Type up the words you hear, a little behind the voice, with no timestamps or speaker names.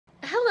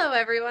Hello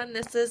everyone,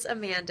 this is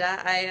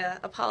Amanda. I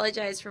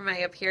apologize for my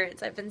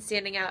appearance. I've been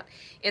standing out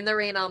in the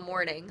rain all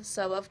morning,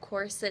 so of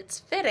course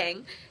it's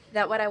fitting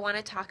that what I want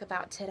to talk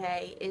about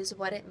today is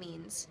what it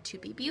means to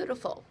be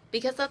beautiful,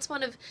 because that's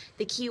one of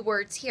the key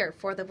words here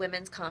for the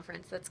women's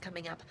conference that's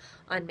coming up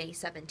on May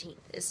 17th,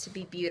 is to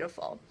be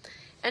beautiful.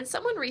 And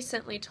someone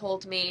recently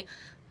told me,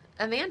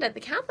 Amanda, the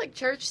Catholic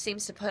Church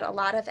seems to put a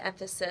lot of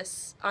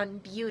emphasis on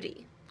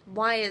beauty.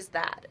 Why is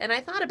that? And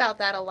I thought about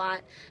that a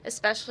lot,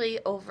 especially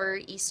over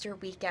Easter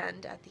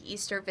weekend at the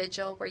Easter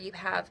Vigil, where you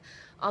have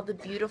all the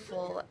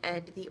beautiful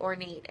and the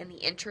ornate and the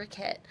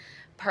intricate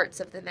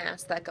parts of the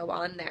Mass that go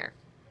on there.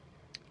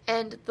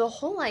 And the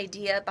whole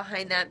idea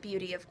behind that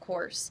beauty, of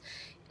course,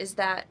 is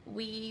that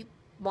we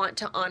want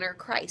to honor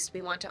Christ.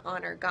 We want to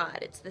honor God.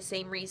 It's the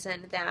same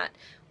reason that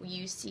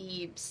you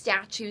see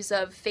statues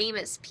of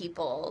famous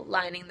people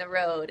lining the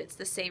road. It's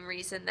the same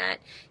reason that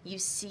you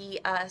see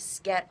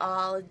us get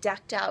all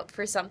decked out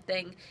for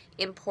something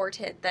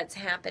important that's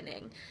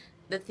happening.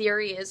 The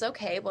theory is,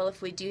 okay, well,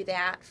 if we do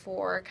that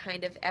for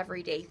kind of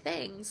everyday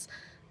things,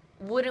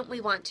 wouldn't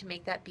we want to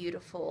make that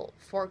beautiful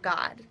for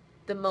God,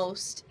 the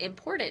most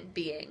important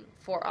being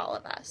for all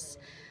of us?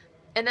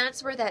 And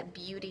that's where that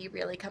beauty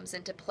really comes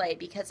into play,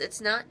 because it's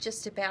not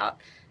just about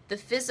the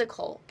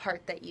physical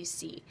part that you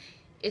see.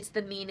 It's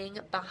the meaning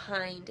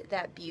behind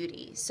that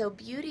beauty. So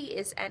beauty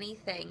is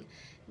anything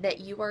that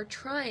you are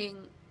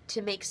trying to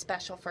make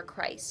special for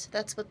Christ.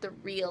 That's what the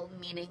real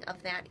meaning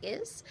of that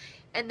is.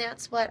 And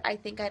that's what I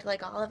think I'd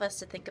like all of us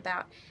to think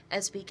about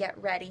as we get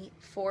ready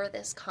for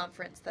this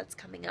conference that's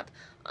coming up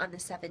on the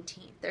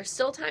 17th. There's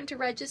still time to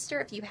register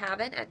if you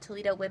haven't at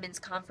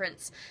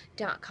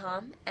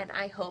ToledoWomen'sConference.com, and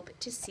I hope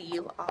to see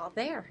you all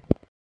there.